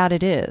how bad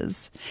it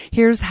is.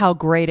 Here's how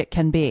great it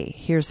can be.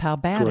 Here's how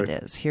bad Correct.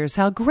 it is. Here's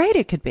how great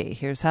it could be.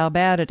 Here's how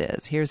bad it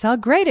is. Here's how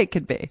great it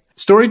could be.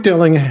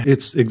 Storytelling,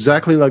 it's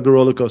exactly like the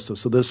roller coaster.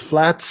 So there's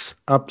flats,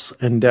 ups,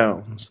 and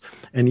downs.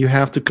 And you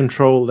have to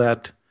control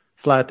that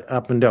flat,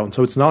 up, and down.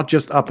 So it's not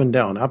just up and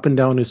down. Up and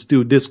down is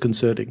too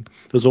disconcerting.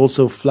 There's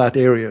also flat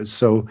areas,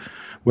 so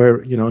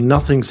where,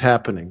 nothing's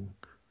happening.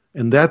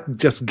 And that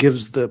just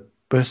gives the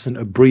person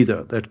a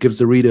breather. That gives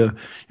the reader,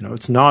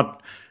 it's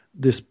not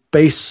this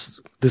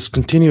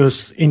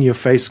continuous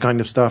in-your-face kind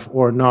of stuff,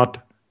 or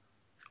not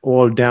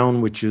all down,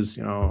 which is,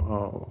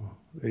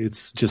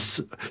 it's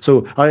just...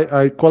 So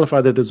I qualify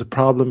that as a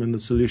problem and the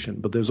solution,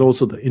 but there's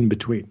also the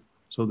in-between.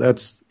 So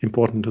that's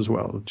important as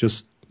well.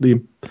 Just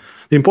the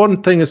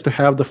important thing is to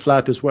have the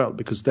flat as well,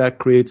 because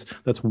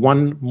that's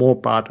one more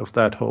part of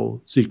that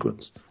whole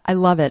sequence. I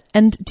love it.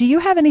 And do you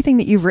have anything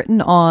that you've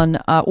written on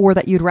or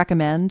that you'd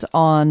recommend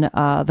on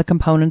the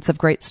components of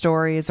great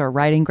stories or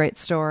writing great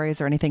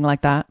stories or anything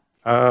like that?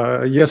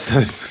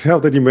 Yes, now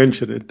that you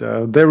mention it,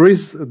 there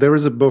is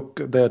a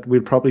book that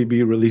we'll probably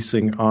be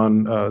releasing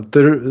on.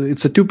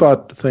 It's a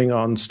two-part thing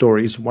on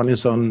stories. One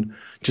is on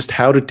just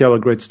how to tell a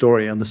great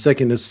story, and the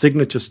second is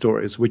signature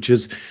stories, which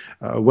is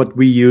what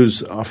we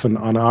use often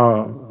on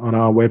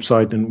our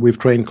website, and we've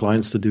trained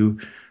clients to do.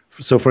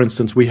 So, for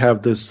instance, we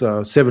have this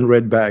 7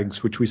 red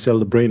bags, which we sell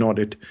the brain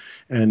audit.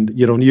 And,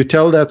 you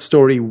tell that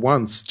story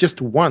once, just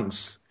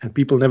once, and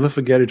people never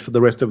forget it for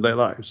the rest of their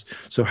lives.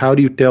 So how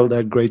do you tell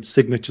that great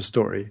signature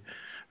story?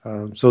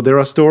 So there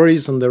are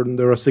stories and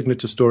there are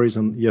signature stories.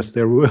 And yes,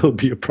 there will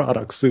be a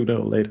product sooner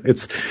or later.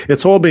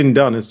 It's all been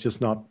done. It's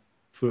just not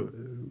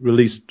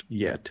released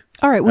yet.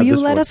 All right. Will you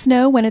let us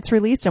know when it's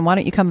released? And why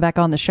don't you come back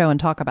on the show and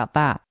talk about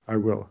that? I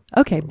will.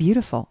 Okay,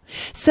 beautiful.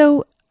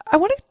 So I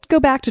want to go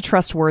back to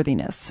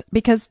trustworthiness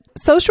because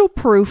social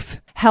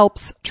proof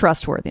helps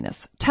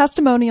trustworthiness.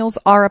 Testimonials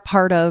are a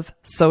part of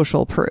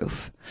social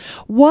proof.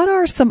 What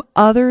are some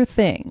other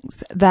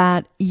things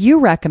that you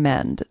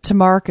recommend to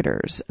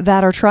marketers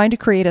that are trying to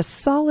create a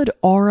solid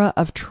aura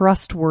of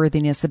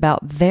trustworthiness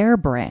about their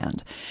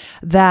brand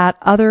that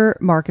other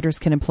marketers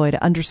can employ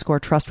to underscore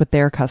trust with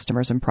their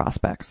customers and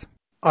prospects?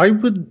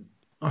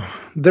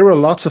 There are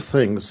lots of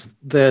things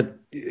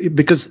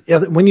because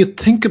when you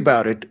think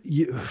about it,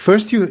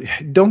 first you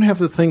don't have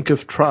to think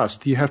of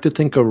trust. You have to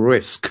think of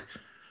risk.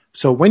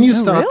 So when you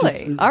start...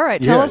 Really? All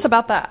right. Tell us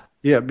about that.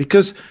 Yeah,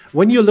 because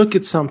when you look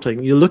at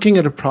something, you're looking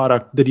at a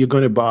product that you're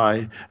going to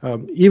buy,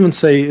 even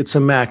say it's a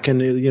Mac,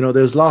 and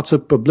there's lots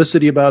of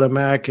publicity about a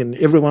Mac, and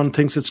everyone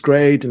thinks it's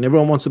great, and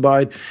everyone wants to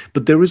buy it,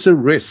 but there is a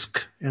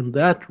risk, and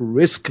that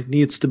risk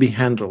needs to be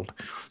handled.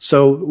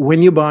 So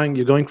when you're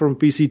going from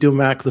PC to a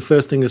Mac, the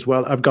first thing is,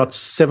 well, I've got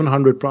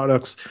 700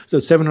 products, so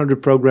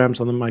 700 programs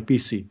on my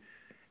PC.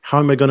 How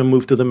am I going to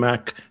move to the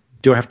Mac?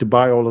 Do I have to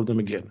buy all of them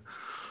again?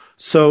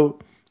 So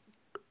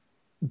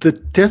the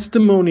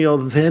testimonial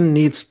then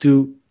needs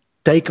to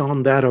take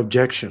on that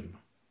objection.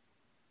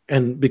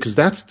 And because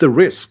that's the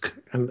risk.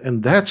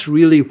 And that's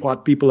really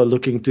what people are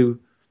looking to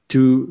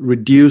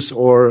reduce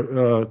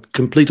or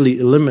completely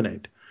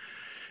eliminate.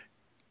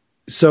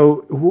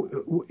 So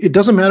it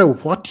doesn't matter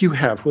what you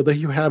have, whether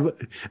you have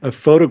a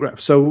photograph.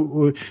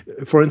 So,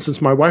 for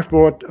instance, my wife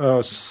bought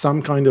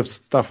some kind of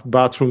stuff,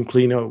 bathroom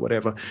cleaner or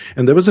whatever,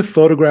 and there was a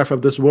photograph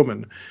of this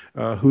woman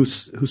who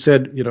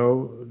said,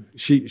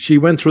 she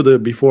went through the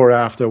before,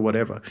 after,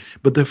 whatever.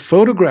 But the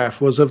photograph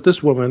was of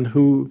this woman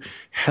who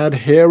had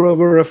hair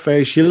over her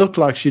face. She looked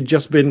like she'd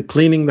just been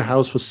cleaning the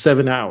house for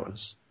 7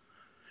 hours.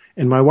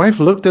 And my wife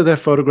looked at that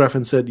photograph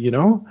and said,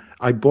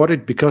 I bought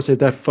it because of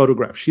that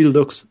photograph. She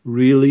looks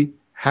really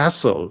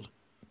hassled.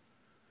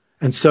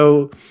 And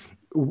so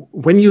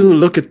when you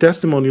look at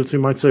testimonials, you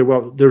might say,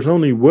 well, there's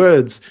only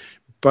words,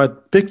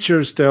 but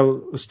pictures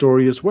tell a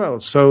story as well.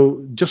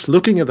 So just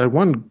looking at that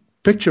one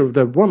picture of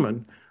that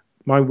woman,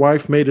 my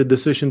wife made a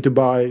decision to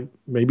buy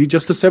maybe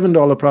just a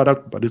 $7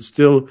 product, but it's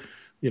still,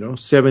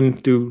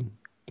 7 to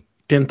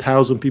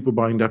 10,000 people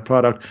buying that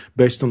product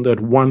based on that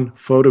one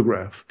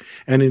photograph.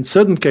 And in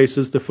certain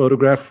cases, the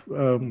photograph,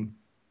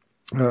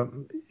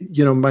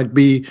 might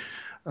be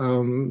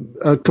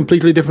a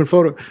completely different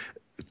photo.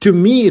 To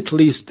me, at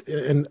least,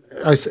 and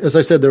as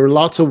I said, there are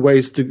lots of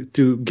ways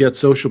to get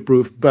social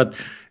proof, but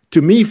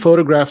to me,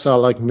 photographs are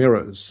like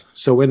mirrors.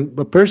 So when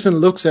a person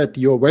looks at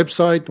your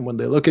website, when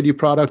they look at your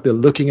product, they're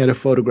looking at a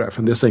photograph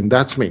and they're saying,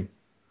 that's me.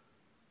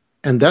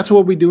 And that's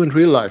what we do in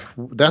real life.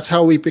 That's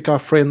how we pick our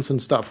friends and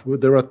stuff.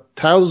 There are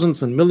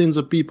thousands and millions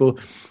of people,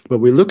 but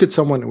we look at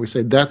someone and we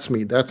say, that's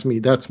me, that's me,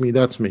 that's me,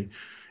 that's me.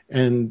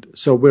 And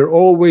so we're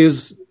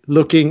always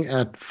looking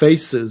at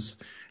faces.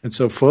 And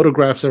so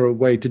photographs are a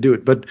way to do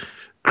it. But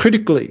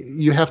critically,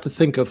 you have to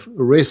think of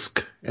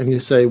risk. And you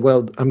say,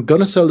 well, I'm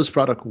going to sell this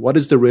product. What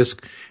is the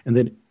risk? And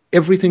then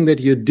everything that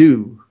you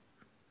do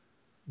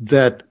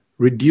that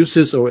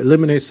reduces or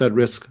eliminates that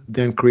risk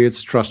then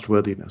creates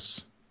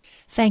trustworthiness.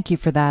 Thank you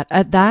for that.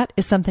 That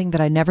is something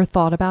that I never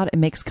thought about. It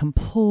makes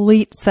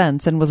complete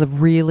sense and was a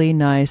really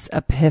nice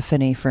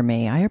epiphany for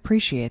me. I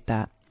appreciate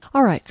that.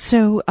 All right.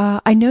 So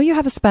I know you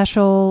have a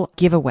special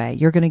giveaway.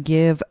 You're going to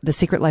give The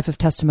Secret Life of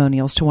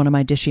Testimonials to one of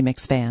my Dishy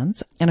Mix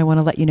fans. And I want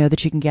to let you know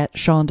that you can get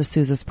Sean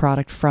D'Souza's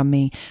product from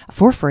me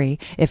for free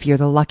if you're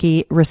the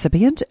lucky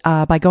recipient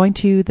by going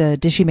to the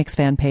Dishy Mix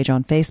fan page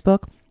on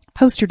Facebook.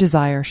 Post your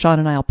desire. Sean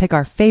and I will pick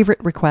our favorite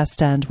request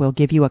and we'll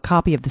give you a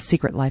copy of The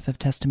Secret Life of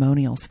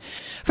Testimonials.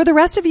 For the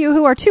rest of you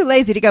who are too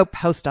lazy to go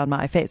post on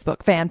my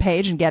Facebook fan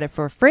page and get it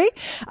for free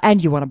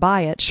and you want to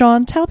buy it,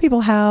 Sean, tell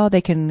people how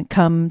they can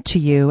come to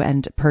you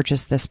and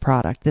purchase this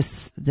product,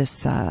 this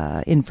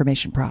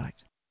information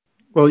product.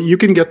 Well, you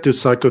can get to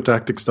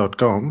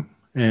psychotactics.com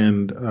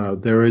and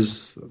there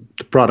is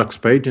the products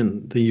page,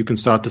 and then you can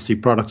start to see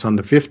products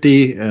under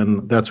 50,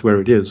 and that's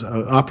where it is.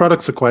 Our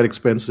products are quite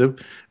expensive.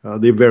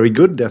 They're very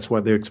good. That's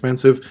why they're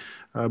expensive.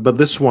 But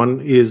this one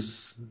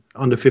is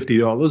under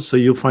 $50, so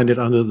you'll find it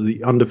under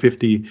the under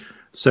 50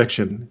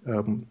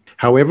 section.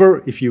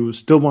 However, if you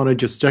still want to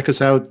just check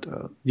us out,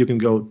 you can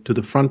go to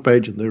the front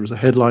page, and there's a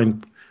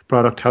headline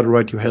product, how to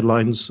write your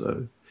headlines.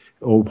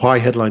 or why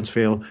headlines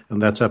fail,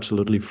 and that's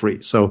absolutely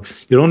free. So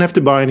you don't have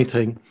to buy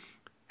anything.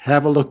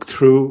 Have a look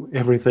through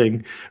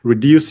everything,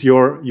 reduce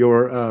your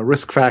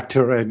risk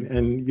factor,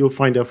 and you'll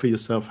find out for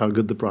yourself how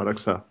good the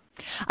products are.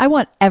 I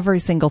want every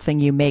single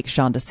thing you make,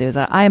 Sean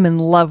D'Souza. I am in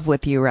love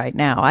with you right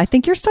now. I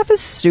think your stuff is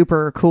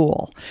super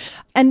cool.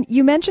 And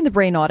you mentioned the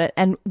brain audit,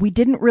 and we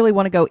didn't really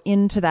want to go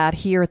into that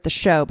here at the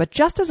show, but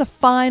just as a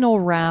final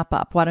wrap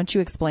up, why don't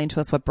you explain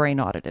to us what brain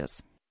audit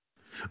is?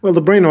 Well,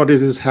 the brain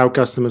audit is how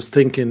customers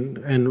think and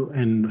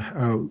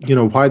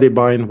why they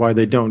buy and why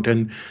they don't.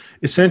 And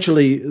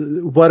essentially,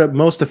 what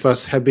most of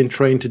us have been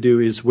trained to do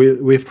is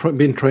we've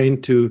been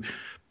trained to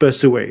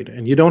persuade,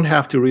 and you don't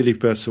have to really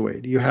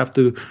persuade. You have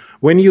to,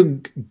 when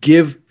you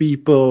give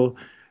people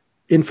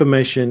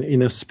information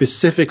in a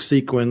specific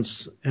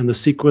sequence and the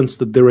sequence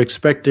that they're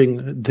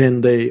expecting,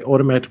 then they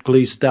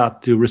automatically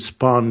start to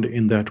respond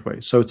in that way.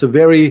 So it's a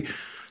very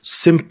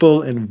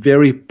simple and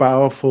very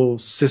powerful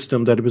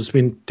system that has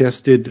been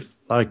tested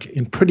like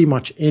in pretty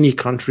much any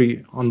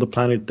country on the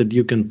planet that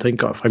you can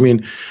think of. I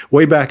mean,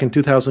 way back in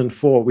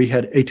 2004, we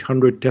had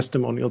 800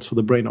 testimonials for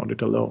the brain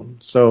audit alone.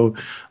 So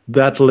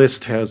that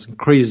list has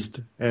increased,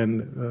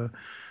 and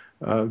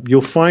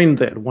you'll find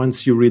that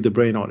once you read the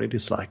brain audit,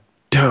 it's like,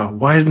 duh,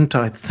 why didn't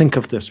I think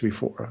of this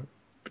before?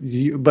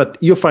 But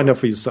you'll find out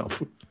for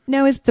yourself.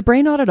 Now, is the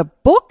brain audit a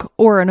book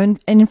or an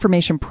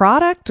information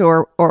product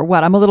or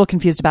what? I'm a little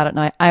confused about it,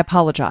 and I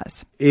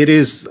apologize. It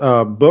is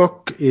a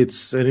book.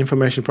 It's an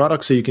information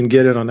product, so you can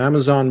get it on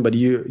Amazon. But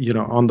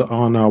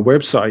on our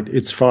website,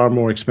 it's far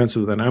more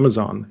expensive than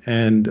Amazon,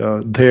 and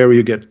there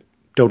you get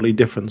totally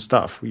different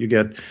stuff. You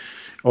get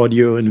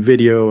audio and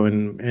video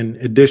and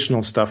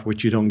additional stuff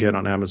which you don't get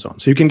on Amazon.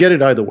 So you can get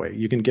it either way.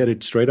 You can get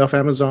it straight off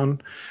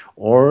Amazon,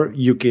 or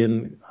you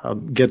can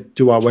get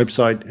to our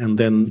website, and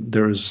then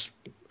there's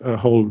a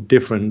whole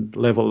different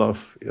level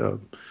of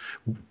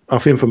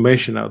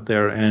information out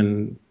there,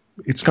 and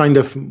it's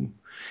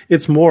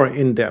more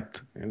in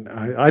depth. And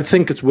I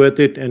think it's worth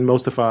it. And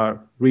most of our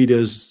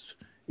readers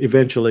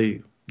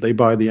eventually they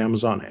buy the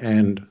Amazon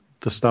and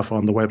the stuff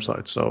on the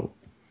website. So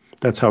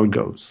that's how it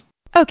goes.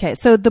 Okay,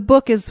 so the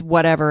book is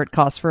whatever it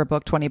costs for a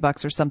book,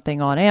 $20 or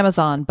something on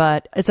Amazon,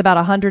 but it's about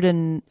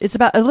it's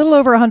about a little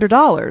over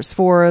 $100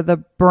 for the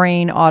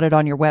brain audit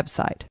on your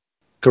website.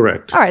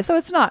 Correct. All right. So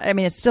it's not,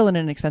 it's still an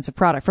inexpensive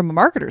product from a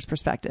marketer's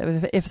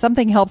perspective. If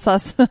something helps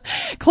us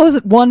close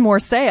it one more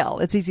sale,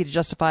 it's easy to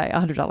justify a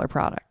 $100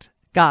 product.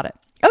 Got it.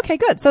 Okay,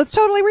 good. So it's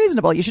totally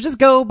reasonable. You should just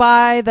go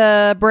buy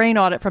the brain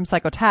audit from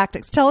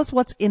Psychotactics. Tell us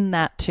what's in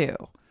that too.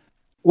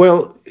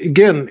 Well,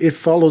 again, it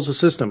follows a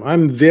system.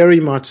 I'm very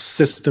much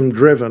system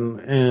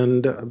driven,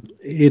 and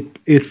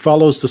it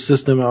follows the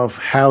system of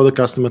how the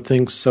customer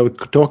thinks. So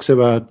it talks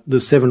about the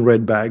 7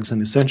 red bags,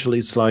 and essentially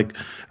it's like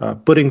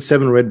putting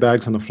 7 red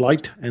bags on a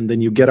flight, and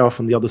then you get off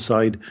on the other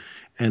side.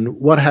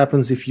 And what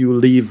happens if you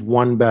leave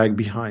one bag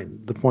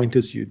behind? The point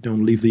is you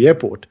don't leave the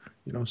airport.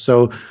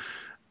 So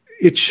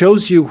it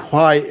shows you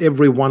why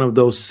every one of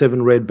those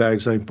 7 red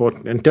bags are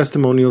important, and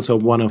testimonials are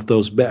one of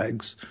those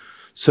bags.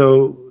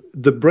 So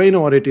the brain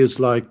audit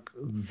is like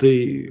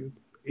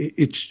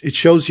it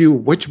shows you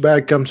which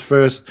bag comes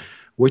first,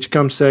 which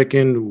comes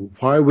second,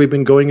 why we've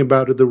been going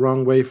about it the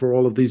wrong way for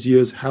all of these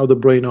years, how the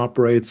brain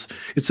operates.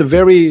 It's a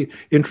very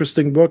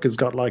interesting book. It's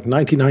got like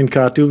 99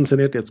 cartoons in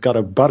it. It's got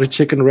a butter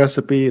chicken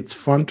recipe. It's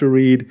fun to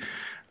read.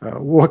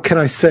 What can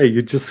I say?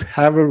 You just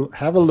have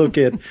a look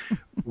at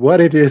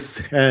what it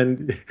is,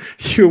 and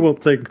you will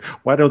think,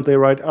 why don't they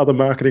write other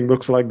marketing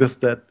books like this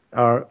that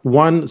are,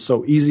 one,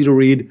 so easy to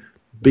read,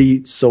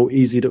 B, so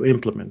easy to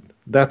implement.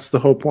 That's the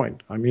whole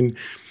point.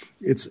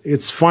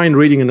 It's fine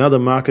reading another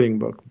marketing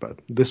book,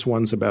 but this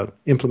one's about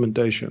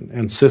implementation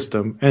and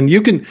system. And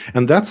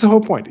that's the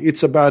whole point.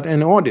 It's about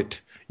an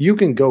audit. You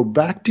can go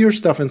back to your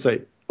stuff and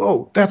say,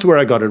 oh, that's where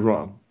I got it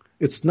wrong.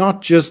 It's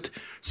not just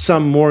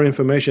some more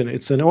information.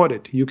 It's an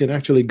audit. You can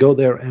actually go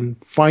there and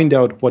find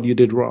out what you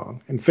did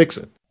wrong and fix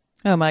it.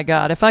 Oh my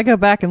God. If I go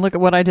back and look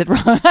at what I did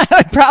wrong, I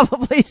would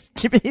probably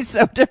be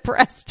so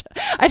depressed.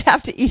 I'd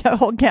have to eat a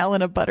whole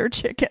gallon of butter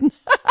chicken.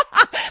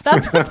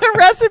 That's what the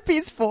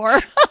recipe's for.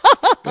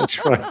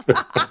 That's right.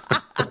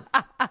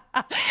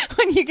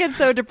 When you get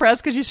so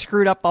depressed because you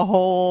screwed up the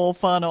whole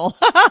funnel.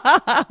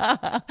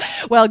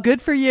 Well,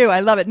 good for you.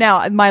 I love it.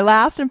 Now, my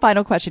last and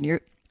final question.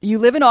 You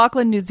live in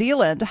Auckland, New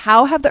Zealand.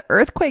 How have the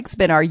earthquakes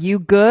been? Are you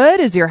good?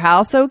 Is your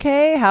house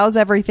okay? How's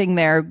everything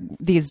there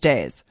these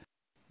days?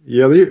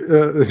 Yeah,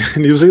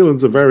 New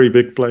Zealand's a very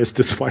big place,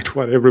 despite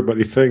what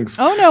everybody thinks.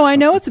 Oh, no, I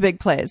know it's a big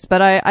place,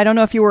 but I don't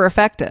know if you were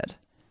affected.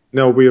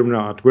 No, we're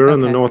not. We're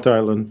on the North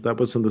Island. That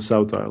was on the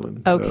South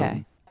Island.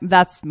 Okay.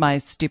 That's my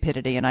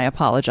stupidity, and I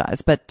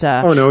apologize. But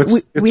oh no,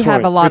 it's we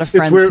have fine. a lot of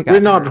friends.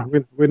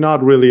 We're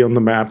not really on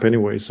the map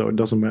anyway, so it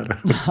doesn't matter.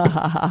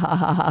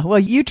 Well,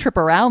 you trip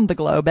around the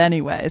globe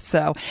anyway.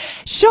 So,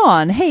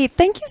 Sean, hey,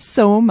 thank you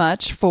so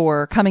much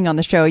for coming on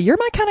the show. You're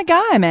my kind of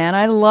guy, man.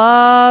 I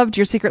loved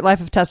your Secret Life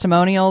of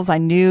Testimonials. I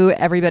knew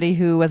everybody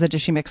who was a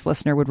Dishy Mix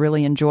listener would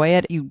really enjoy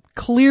it. You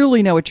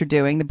clearly know what you're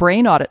doing. The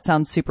brain audit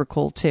sounds super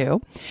cool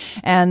too,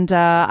 and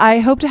I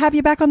hope to have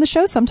you back on the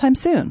show sometime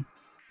soon.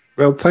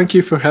 Well, thank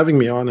you for having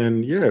me on,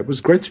 and yeah, it was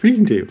great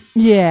speaking to you.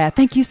 Yeah,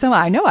 thank you so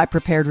much. I know I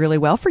prepared really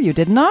well for you,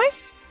 didn't I?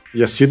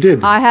 Yes, you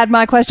did. I had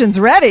my questions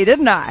ready,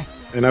 didn't I?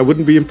 And I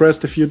wouldn't be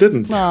impressed if you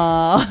didn't.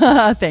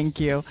 Aw, thank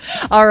you.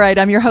 All right,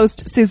 I'm your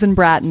host, Susan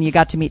Bratton. You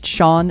got to meet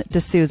Sean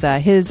D'Souza.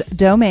 His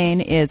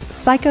domain is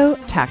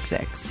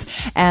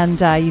Psychotactics.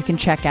 And you can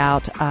check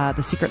out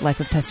The Secret Life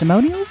of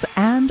Testimonials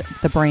and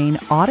The Brain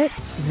Audit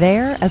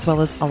there, as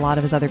well as a lot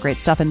of his other great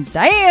stuff. And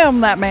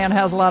damn, that man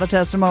has a lot of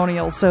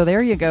testimonials. So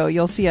there you go.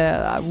 You'll see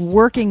a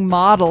working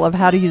model of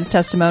how to use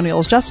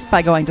testimonials just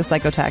by going to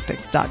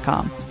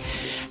psychotactics.com.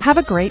 Have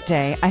a great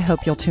day. I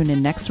hope you'll tune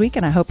in next week,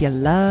 and I hope you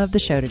love the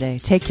show today.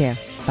 Take care.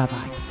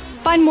 Bye-bye.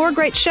 Find more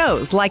great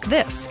shows like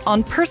this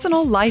on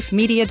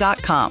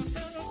personallifemedia.com.